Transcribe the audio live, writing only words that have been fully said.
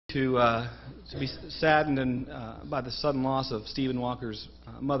To be saddened by the sudden loss of Stephen Walker's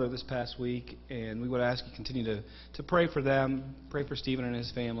mother this past week, and we would ask you continue to pray for them, pray for Stephen and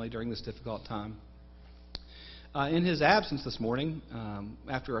his family during this difficult time. In his absence this morning,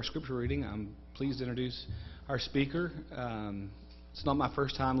 after our scripture reading, I'm pleased to introduce our speaker. It's not my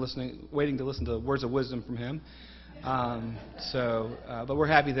first time waiting to listen to words of wisdom from him. But we're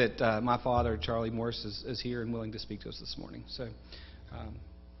happy that my father, Charlie Morris, is here and willing to speak to us this morning. So.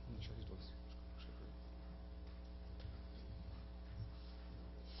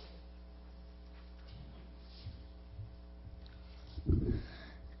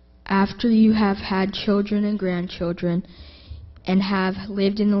 After you have had children and grandchildren, and have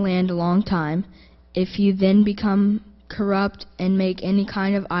lived in the land a long time, if you then become corrupt and make any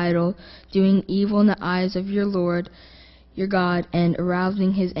kind of idol, doing evil in the eyes of your Lord, your God, and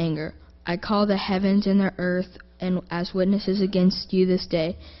arousing his anger, I call the heavens and the earth and as witnesses against you this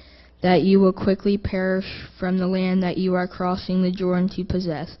day, that you will quickly perish from the land that you are crossing the Jordan to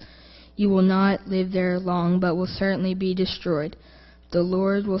possess. You will not live there long, but will certainly be destroyed. The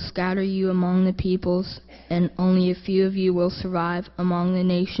Lord will scatter you among the peoples, and only a few of you will survive among the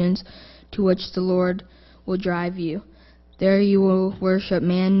nations to which the Lord will drive you. There you will worship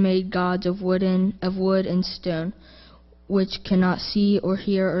man-made gods of wood and stone, which cannot see or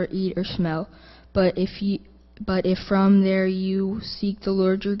hear or eat or smell. But if from there you seek the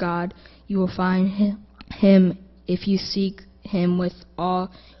Lord your God, you will find him if you seek him with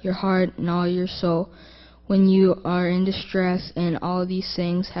all your heart and all your soul. When you are in distress and all these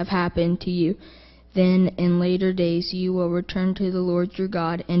things have happened to you, then in later days you will return to the Lord your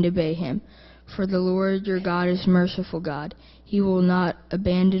God and obey him. For the Lord your God is merciful God. He will not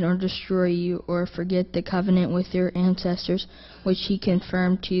abandon or destroy you or forget the covenant with your ancestors, which he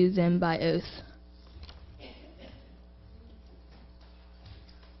confirmed to them by oath.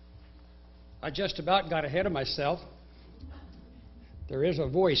 I just about got ahead of myself. There is a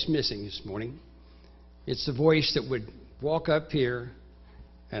voice missing this morning. It's the voice that would walk up here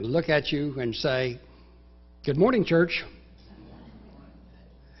and look at you and say, "Good morning, church."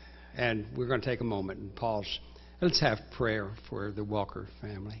 And we're going to take a moment and pause. Let's have prayer for the Walker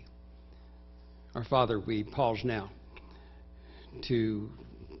family. Our Father, we pause now to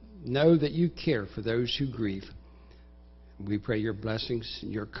know that you care for those who grieve. We pray your blessings,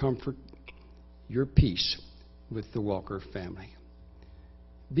 your comfort, your peace with the Walker family.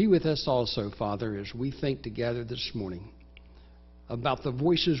 Be with us also, Father, as we think together this morning about the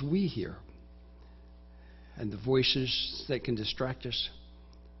voices we hear and the voices that can distract us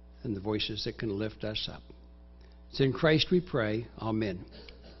and the voices that can lift us up. It's in Christ we pray. Amen.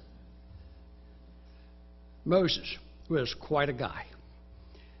 Moses was quite a guy.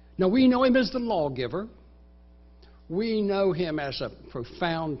 Now, we know him as the lawgiver. We know him as a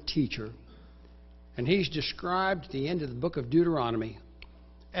profound teacher. And he's described at the end of the book of Deuteronomy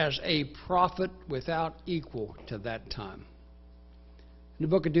as a prophet without equal to that time. The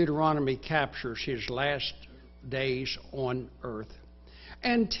book of Deuteronomy captures his last days on earth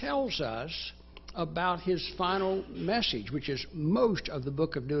and tells us about his final message, which is most of the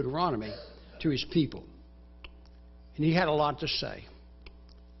book of Deuteronomy, to his people. And he had a lot to say.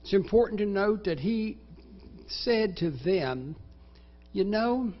 It's important to note that he said to them, you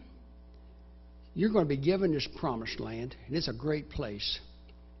know, you're going to be given this promised land, and it's a great place.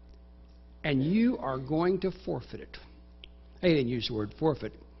 And you are going to forfeit it. He didn't use the word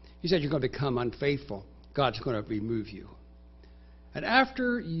forfeit. He said you're going to become unfaithful. God's going to remove you. And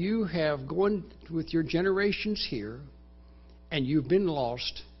after you have gone with your generations here, and you've been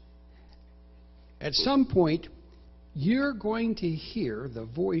lost, at some point, you're going to hear the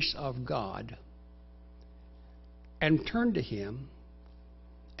voice of God and turn to him,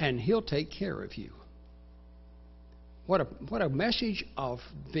 and he'll take care of you. What a message of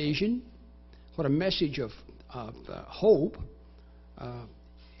vision. What a message of hope.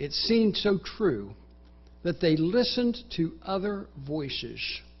 It seemed so true that they listened to other voices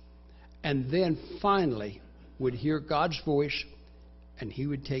and then finally would hear God's voice and he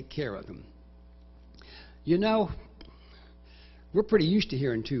would take care of them. You know, we're pretty used to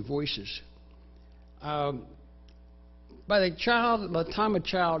hearing two voices. By the time a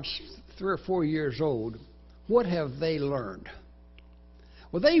child's 3 or 4 years old, what have they learned?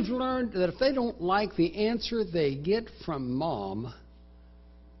 Well, they've learned that if they don't like the answer they get from mom,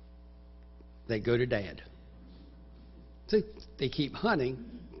 they go to dad. See, they keep hunting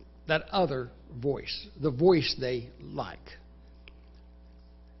that other voice, the voice they like.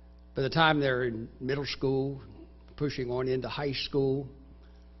 By the time they're in middle school, pushing on into high school,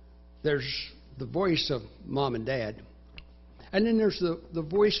 there's the voice of mom and dad. And then there's the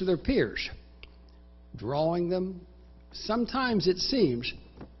voice of their peers, drawing them, sometimes it seems,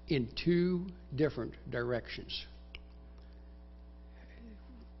 in two different directions.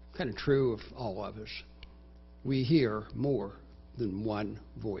 Kind of true of all of us. We hear more than one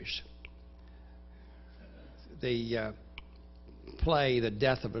voice. The play, The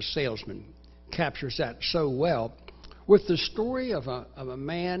Death of a Salesman, captures that so well with the story of a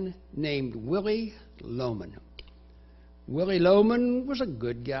man named Willie Loman. Willie Loman was a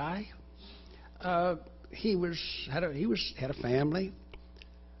good guy. He had a family,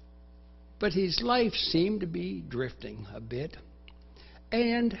 but his life seemed to be drifting a bit.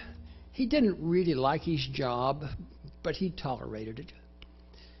 And he didn't really like his job, but he tolerated it.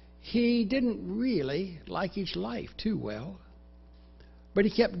 He didn't really like his life too well, but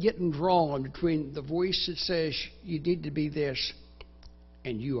he kept getting drawn between the voice that says, you need to be this,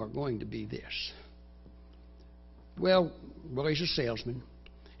 and you are going to be this. Well, he's a salesman,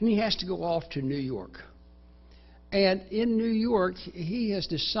 and he has to go off to New York. And in New York, he has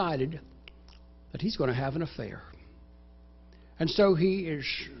decided that he's going to have an affair. And so he is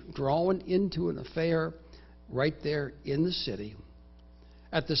drawn into an affair right there in the city.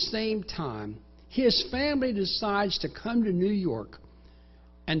 At the same time, his family decides to come to New York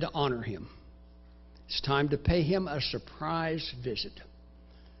and to honor him. It's time to pay him a surprise visit.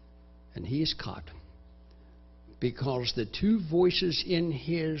 And he is caught because the two voices in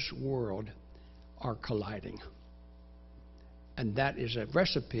his world are colliding. And that is a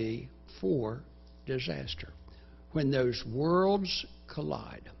recipe for disaster, when those worlds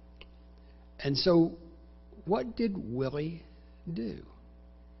collide. And so, what did Willie do?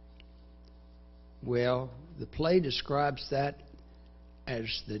 Well, the play describes that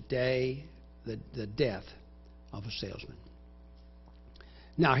as the death of a salesman.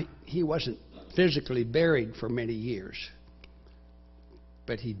 Now, he wasn't physically buried for many years,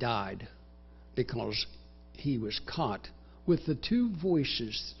 but he died because he was caught with the two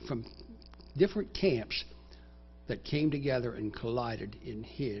voices from different camps that came together and collided in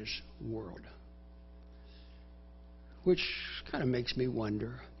his world. Which kind of makes me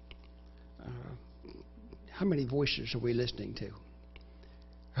wonder, how many voices are we listening to?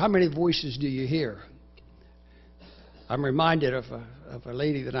 How many voices do you hear? I'm reminded of a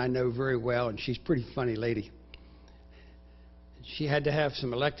lady that I know very well, and she's a pretty funny lady. She had to have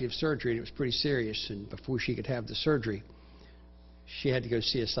some elective surgery, and it was pretty serious, and before she could have the surgery, she had to go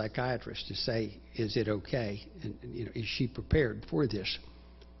see a psychiatrist to say, is it okay? And is she prepared for this?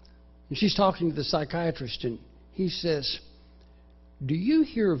 And she's talking to the psychiatrist, and he says, do you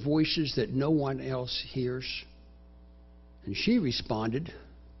hear voices that no one else hears? And she responded,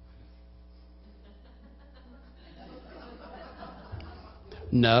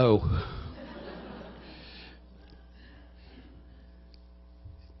 no.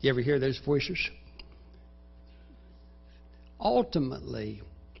 You ever hear those voices? Ultimately,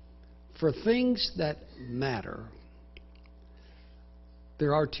 for things that matter,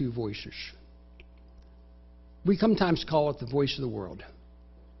 there are two voices. We sometimes call it the voice of the world.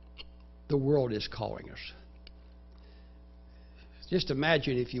 The world is calling us. Just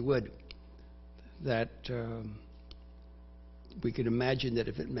imagine, if you would, that we could imagine that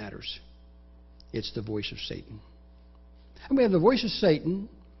if it matters, it's the voice of Satan. And we have the voice of Satan,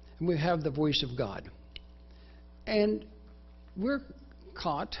 and we have the voice of God. And we're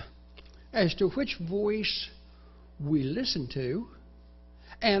caught as to which voice we listen to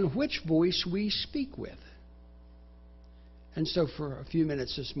and which voice we speak with. And so for a few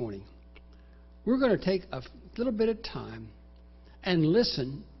minutes this morning, we're going to take a little bit of time and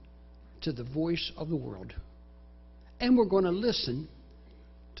listen to the voice of the world. And we're going to listen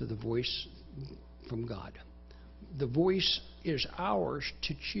to the voice from God. The voice is ours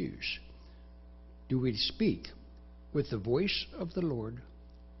to choose. Do we speak with the voice of the Lord,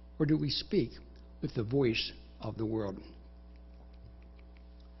 or do we speak with the voice of the world?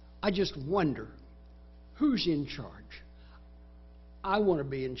 I just wonder, who's in charge? I want to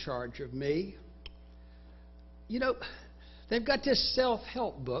be in charge of me. They've got this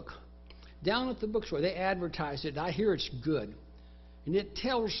self-help book down at the bookstore. They advertise it. I hear it's good. And it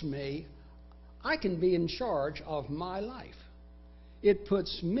tells me I can be in charge of my life. It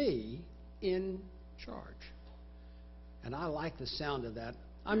puts me in charge. And I like the sound of that.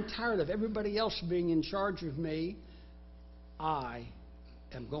 I'm tired of everybody else being in charge of me. I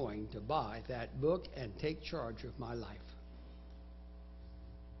am going to buy that book and take charge of my life.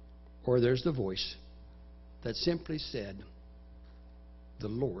 Or there's the voice that simply said, the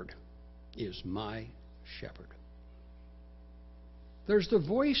Lord is my shepherd. There's the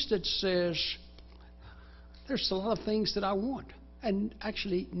voice that says, There's a lot of things that I want and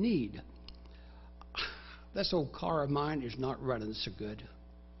actually need. This old car of mine is not running so good.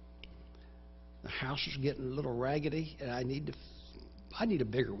 The house is getting a little raggedy, and I need a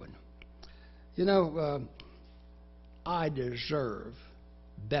bigger one. You know, I deserve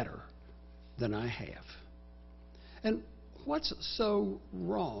better than I have. And what's so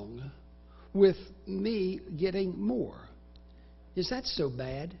wrong with me getting more? Is that so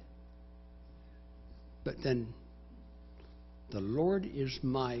bad? But then, the Lord is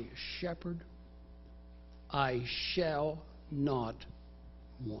my shepherd. I shall not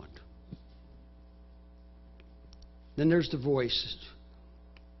want. Then there's the voice.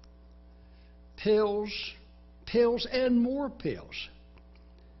 Pills, pills, and more pills.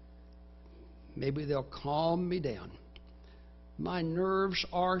 Maybe they'll calm me down. My nerves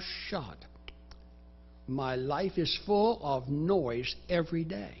are shot. My life is full of noise every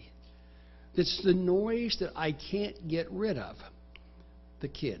day. It's the noise that I can't get rid of. The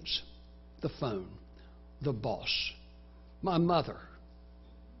kids, the phone, the boss, my mother,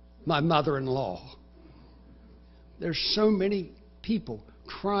 my mother-in-law. There's so many people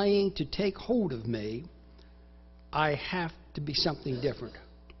trying to take hold of me. I have to be something different.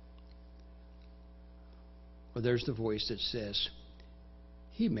 Well, there's the voice that says,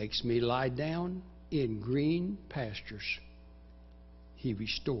 He makes me lie down in green pastures. He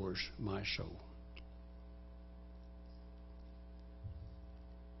restores my soul.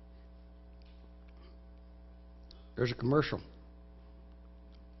 There's a commercial.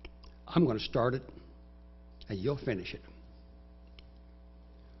 I'm going to start it, and you'll finish it.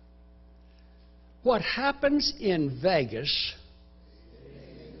 What happens in Vegas,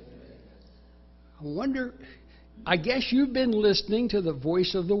 I wonder, I guess you've been listening to the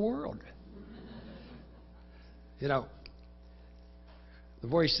voice of the world. You know, the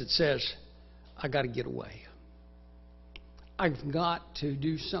voice that says, I got to get away. I've got to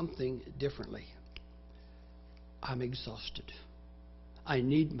do something differently. I'm exhausted. I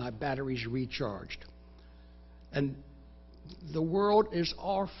need my batteries recharged. And the world is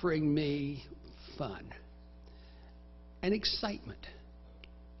offering me fun and excitement.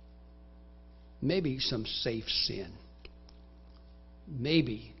 Maybe some safe sin.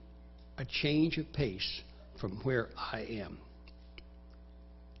 Maybe a change of pace from where I am.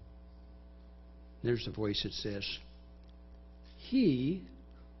 There's the voice that says, He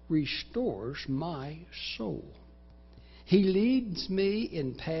restores my soul. He leads me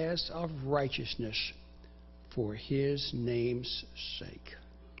in paths of righteousness for His name's sake.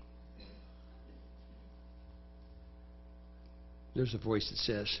 There's a voice that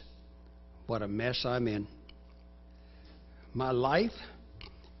says, what a mess I'm in. My life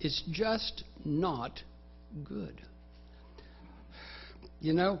is just not good.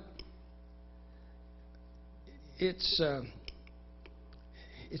 You know, it's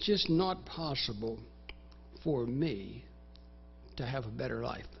just not possible for me to have a better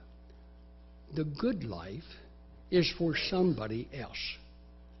life. The good life is for somebody else.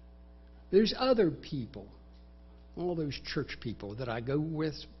 There's other people, all those church people that I go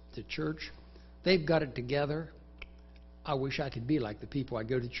with to church, they've got it together. I wish I could be like the people I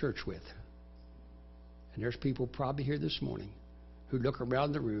go to church with. And there's people probably here this morning who look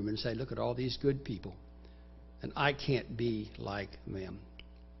around the room and say, look at all these good people. And I can't be like them.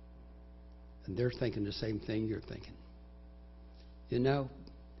 And they're thinking the same thing you're thinking. You know,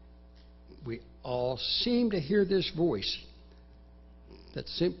 we all seem to hear this voice that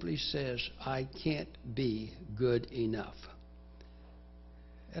simply says, I can't be good enough.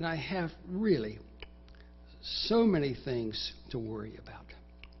 And I have really so many things to worry about.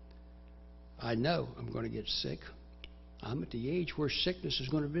 I know I'm going to get sick. I'm at the age where sickness is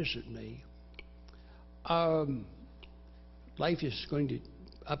going to visit me. Life is going to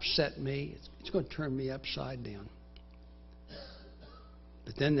upset me. It's going to turn me upside down.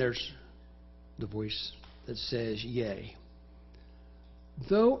 But then there's the voice that says, yea.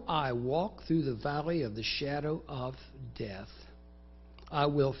 Though I walk through the valley of the shadow of death, I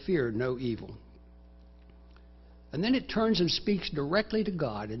will fear no evil. And then it turns and speaks directly to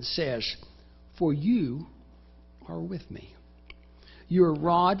God and says, for you are with me. Your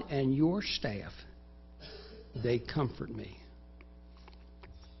rod and your staff, they comfort me.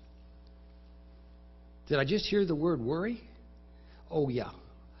 Did I just hear the word worry? Oh, yeah.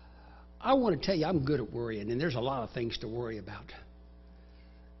 I want to tell you, I'm good at worrying, and there's a lot of things to worry about.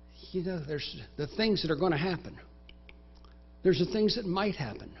 You know, there's the things that are going to happen. There's the things that might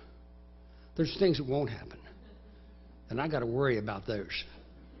happen. There's things that won't happen. And I got to worry about those.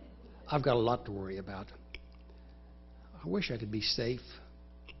 I've got a lot to worry about. I wish I could be safe.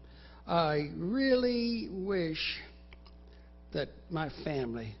 I really wish that my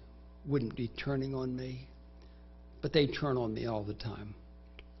family wouldn't be turning on me, but they turn on me all the time.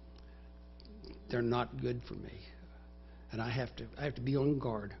 They're not good for me, and I have to be on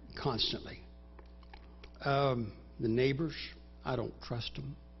guard constantly. The neighbors, I don't trust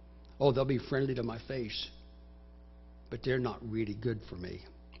them. Oh, they'll be friendly to my face, but they're not really good for me.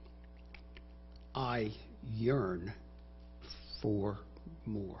 I yearn for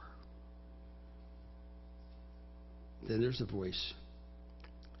more. Then there's a voice.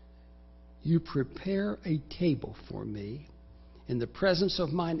 You prepare a table for me in the presence of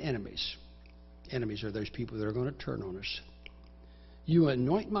mine enemies. Enemies are those people that are going to turn on us. You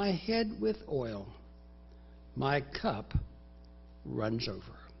anoint my head with oil. My cup runs over.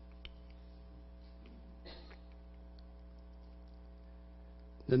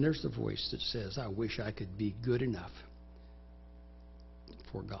 Then there's the voice that says, I wish I could be good enough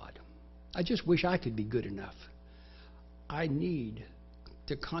for God. I just wish I could be good enough. I need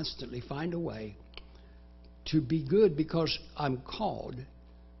to constantly find a way to be good because I'm called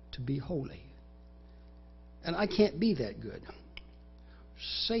to be holy. And I can't be that good.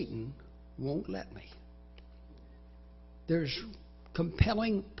 Satan won't let me. There's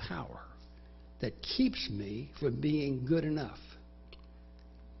compelling power that keeps me from being good enough,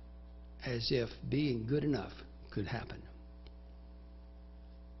 as if being good enough could happen.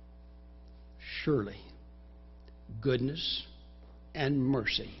 Surely, goodness and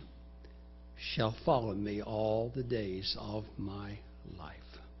mercy shall follow me all the days of my life.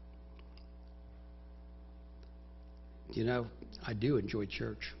 You know, I do enjoy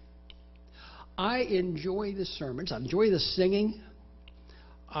church. I enjoy the sermons. I enjoy the singing.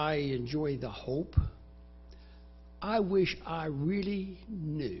 I enjoy the hope. I wish I really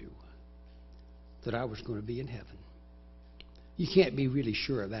knew that I was going to be in heaven. You can't be really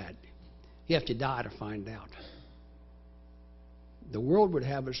sure of that. You have to die to find out. The world would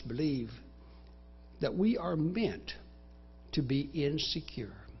have us believe that we are meant to be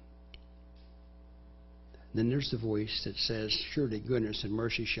insecure. Then there's the voice that says, surely goodness and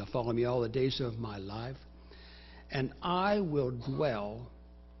mercy shall follow me all the days of my life, and I will dwell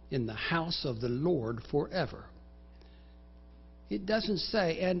in the house of the Lord forever. It doesn't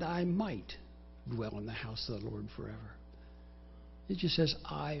say, and I might dwell in the house of the Lord forever. It just says,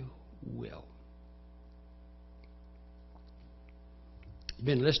 I will. You've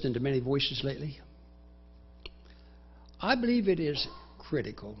been listening to many voices lately? I believe it is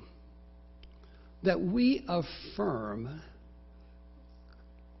critical that we affirm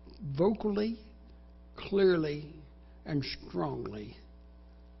vocally, clearly, and strongly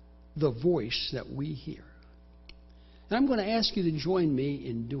the voice that we hear. And I'm going to ask you to join me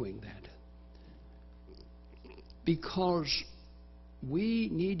in doing that, because we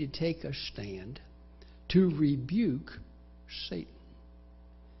need to take a stand to rebuke Satan.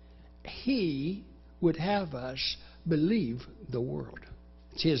 He would have us believe the world.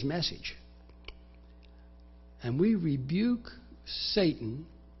 It's his message. And we rebuke Satan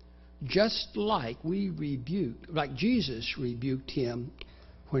just like like Jesus rebuked him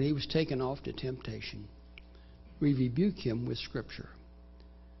when he was taken off to temptation. We rebuke him with Scripture.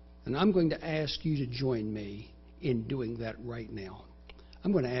 And I'm going to ask you to join me in doing that right now.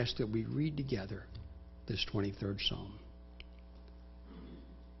 I'm going to ask that we read together this 23rd Psalm.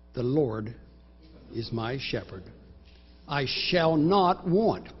 The Lord is my shepherd. I shall not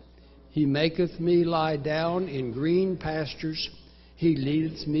want. He maketh me lie down in green pastures. He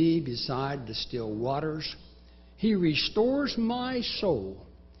leadeth me beside the still waters. He restores my soul.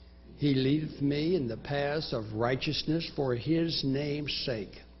 He leadeth me in the paths of righteousness for his name's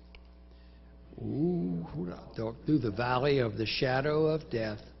sake. Through the valley of the shadow of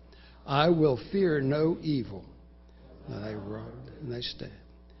death, I will fear no evil. Thy rod and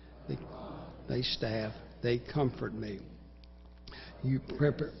thy staff, they comfort me. You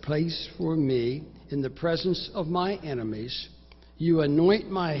prepare a place for me in the presence of my enemies. You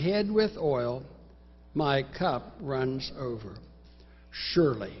anoint my head with oil. My cup runs over.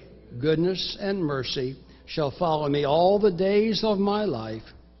 Surely goodness and mercy shall follow me all the days of my life,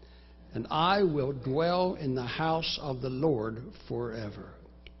 and I will dwell in the house of the Lord forever.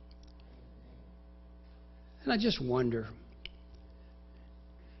 And I just wonder,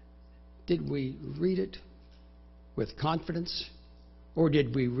 did we read it with confidence, or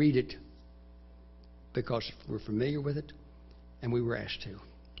did we read it because we're familiar with it and we were asked to?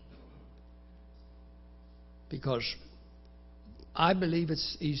 Because I believe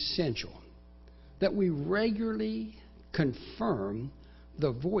it's essential that we regularly confirm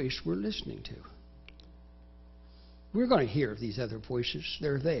the voice we're listening to. We're going to hear these other voices.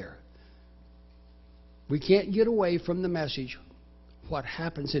 They're there. We can't get away from the message. What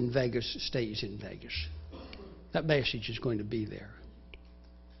happens in Vegas stays in Vegas. That message is going to be there.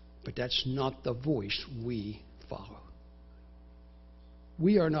 But that's not the voice we follow.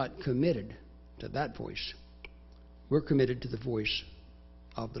 We are not committed to that voice. We're committed to the voice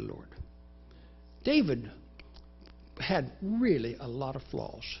of the Lord. David had really a lot of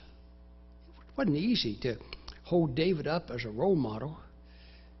flaws. It wasn't easy to hold David up as a role model.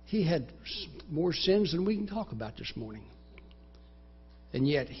 He had more sins than we can talk about this morning. And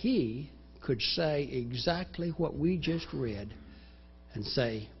yet he could say exactly what we just read and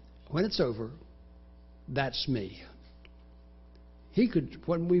say, when it's over, that's me. He could,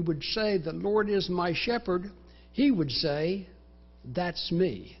 when we would say, the Lord is my shepherd, he would say, that's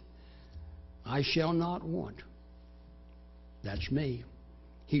me. I shall not want. That's me.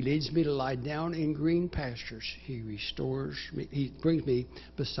 He leads me to lie down in green pastures. He restores me. He brings me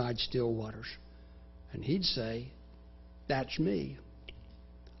beside still waters. And he'd say, that's me.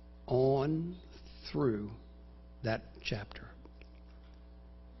 On through that chapter.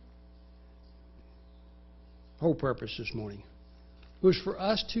 Whole purpose this morning was for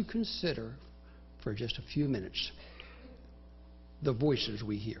us to consider for just a few minutes the voices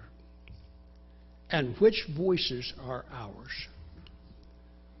we hear. And which voices are ours?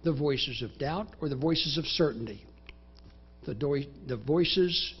 The voices of doubt or the voices of certainty? The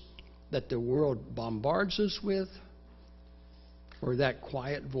voices that the world bombards us with, or that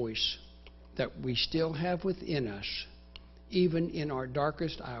quiet voice that we still have within us, even in our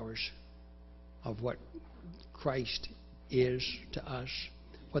darkest hours, of what Christ is to us,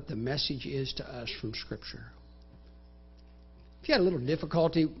 what the message is to us from Scripture. If you had a little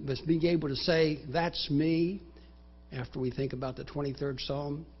difficulty with being able to say, that's me, after we think about the 23rd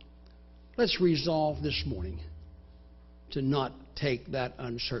Psalm, let's resolve this morning to not take that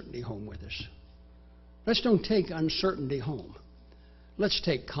uncertainty home with us. Let's don't take uncertainty home. Let's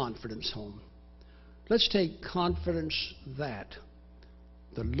take confidence home. Let's take confidence that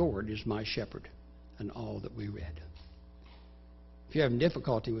the Lord is my shepherd, and all that we read. If you're having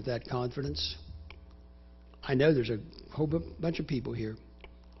difficulty with that confidence, I know there's a whole bunch of people here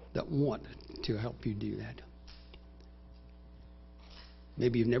that want to help you do that.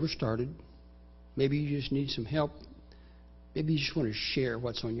 Maybe you've never started. Maybe you just need some help. Maybe you just want to share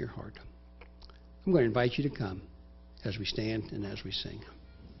what's on your heart. I'm going to invite you to come as we stand and as we sing.